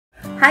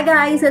Hi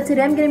guys, so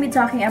today I'm gonna be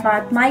talking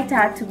about my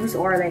tattoos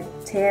or like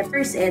tips.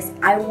 First is,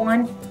 I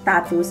want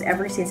tattoos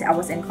ever since I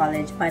was in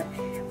college, but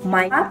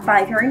my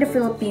papa, if you're in the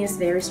Philippines,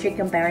 very strict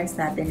yung parents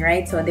natin,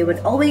 right? So they would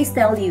always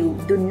tell you,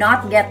 do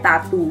not get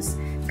tattoos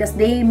because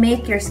they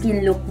make your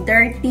skin look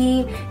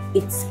dirty,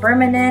 it's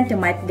permanent, you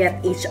might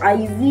get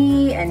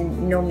HIV, and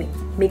you know,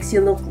 makes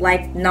you look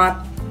like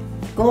not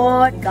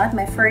good. Got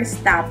my first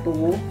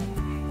tattoo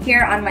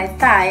here on my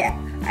thigh.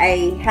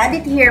 I had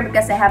it here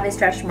because I have the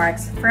stretch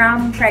marks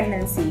from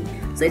pregnancy.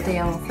 So ito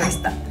yung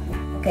first tattoo.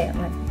 Okay,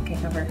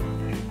 cover.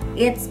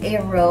 It's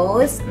a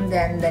rose, and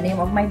then the name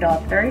of my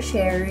daughter,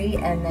 Sherry,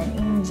 and then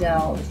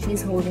Angel.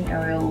 She's holding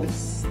a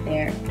rose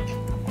there.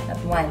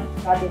 That one.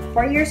 Got it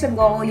 4 years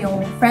ago,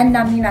 yung friend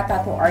namin na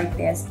tattoo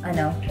artist,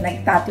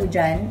 nag-tattoo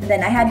dyan.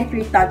 Then I had it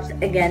retouched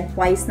again,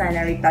 twice na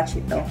na-retouch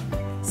ito.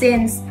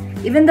 Since,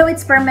 even though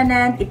it's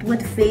permanent, it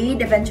would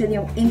fade. Eventually,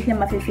 yung ink na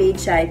mafe-fade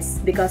siya.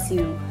 It's because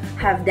you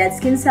have dead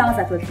skin cells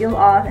that will peel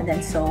off, and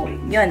then so,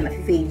 yun,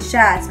 mafe-fade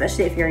siya.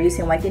 Especially if you're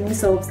using whitening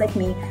soaps like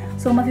me.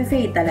 So,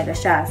 mafe-fade talaga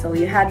siya. So,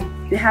 you have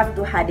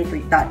to have it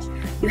retouched.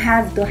 You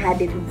have to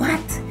have it,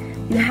 what?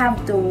 You have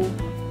to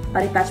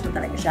pa-retouch mo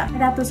talaga siya.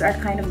 Tattoos are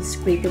kind of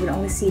discreet. You will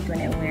only see it when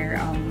I wear,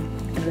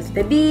 go to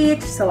the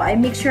beach. So, I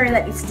make sure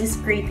that it's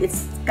discreet.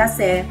 It's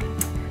kasi,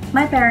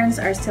 my parents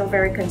are still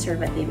very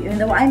conservative. Even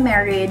though I'm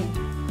married,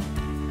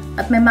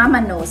 at my mama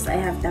knows I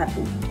have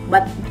tattoo.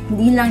 But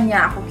hindi lang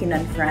niya ako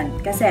kinonfront.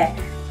 Kasi,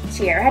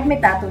 here, I had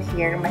my tattoo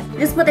here.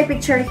 Just put a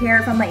picture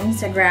here from my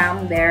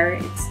Instagram there.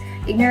 It's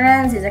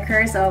ignorance is a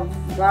curse of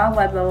blah,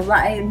 blah, blah,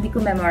 blah. Ay, hindi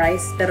ko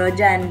memorize. Pero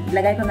dyan,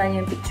 lagay ko na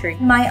yung picture.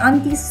 My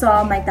aunties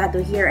saw my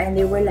tattoo here and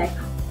they were like,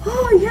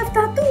 oh, you have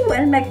tattoo?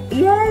 And I'm like,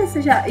 yes.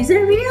 Is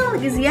it real?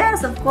 Because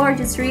yes, of course,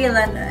 it's real.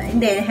 And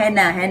hindi,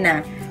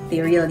 henna.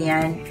 Di real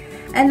yan.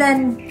 And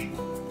then,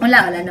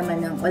 wala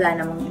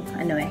namang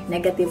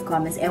negative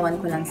comments.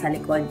 Ewan ko lang sa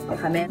likod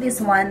kami.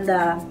 This one,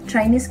 the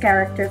Chinese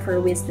character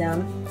for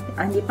wisdom.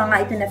 Hindi pa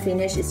nga ito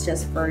na-finish. It's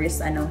just first,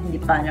 hindi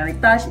pa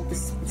na-retouch.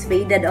 It's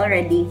faded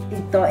already.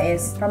 Ito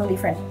is from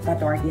different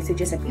tattoo artists.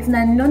 Which is, if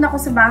nandun ako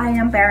sa bahay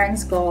ng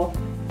parents ko,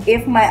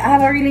 if I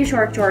have a really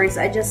short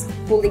shorts, I just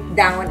pull it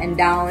down and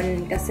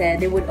down kasi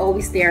they would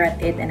always stare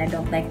at it and I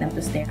don't like them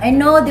to stare. I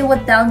know they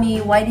would tell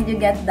me, why did you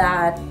get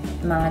that?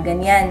 Mga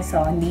ganyan.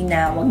 So, hindi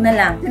na. Wag na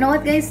lang. You know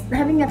what, guys?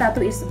 Having a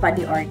tattoo is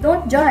body art.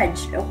 Don't judge,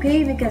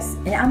 okay? Because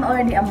I'm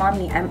already a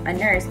mommy. I'm a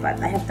nurse,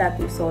 but I have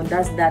tattoos. So,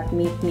 does that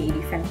make me a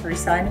different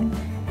person?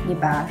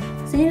 Diba?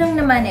 So, yun lang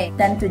naman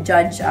tend to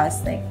judge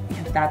us, like, you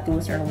have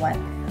tattoos or what.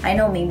 I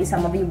know maybe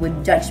some of you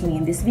would judge me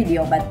in this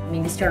video, but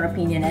maybe it's your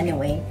opinion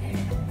anyway.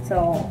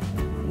 So,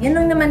 yun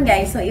lang naman,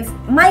 guys. So, if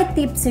my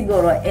tip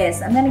siguro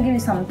is, I'm gonna give you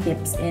some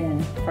tips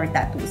for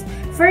tattoos.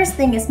 First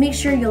thing is, make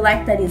sure you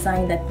like the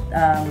design the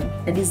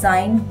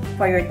design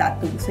for your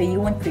tattoo, so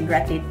you won't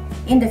regret it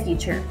in the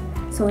future.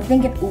 So,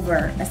 think it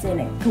over, as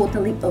in,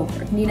 totally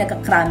over. Hindi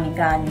nagka-cramming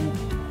ka.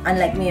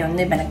 Unlike me,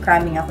 diba,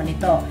 nag-cramming ako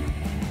nito.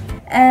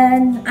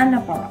 And,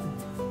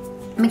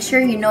 make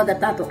sure you know the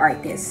tattoo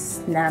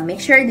artist. Na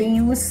make sure they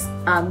use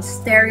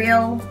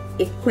sterile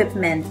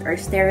equipment or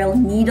sterile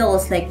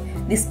needles, like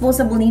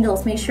disposable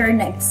needles. Make sure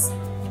na it's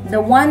the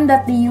one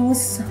that they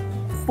use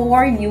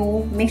for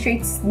you. Make sure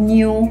it's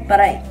new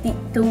para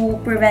to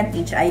prevent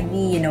HIV,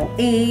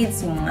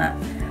 AIDS, yung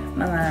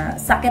mga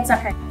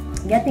sakit-sakit.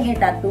 Getting a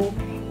tattoo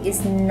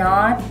is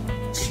not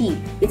cheap.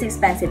 It's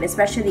expensive,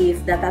 especially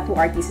if the tattoo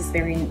artist is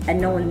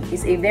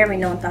a very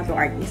known tattoo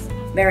artist.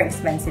 Very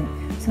expensive.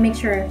 So make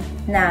sure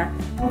na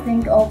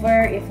think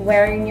over if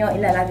wearing nyo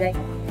ilalagay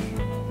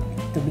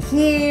to be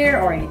here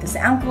or dito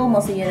sa ankle.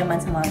 Mostly yun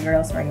naman sa mga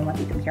girls or yung want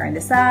it to be here on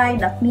the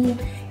side, not me.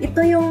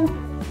 Ito yung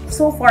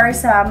so far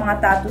sa mga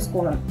tattoos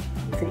ko,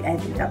 I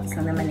think tapos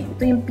lang naman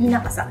ito yung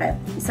pinakasakit.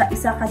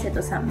 Isa kasi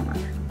ito sa mga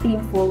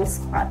painful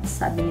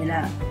spots, sabi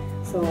nila.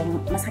 So,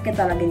 masakit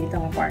talaga dito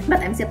ang part. But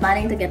I'm still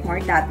planning to get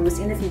more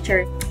tattoos in the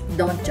future.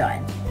 Don't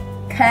join.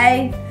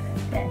 Okay?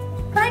 Then,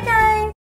 bye guys!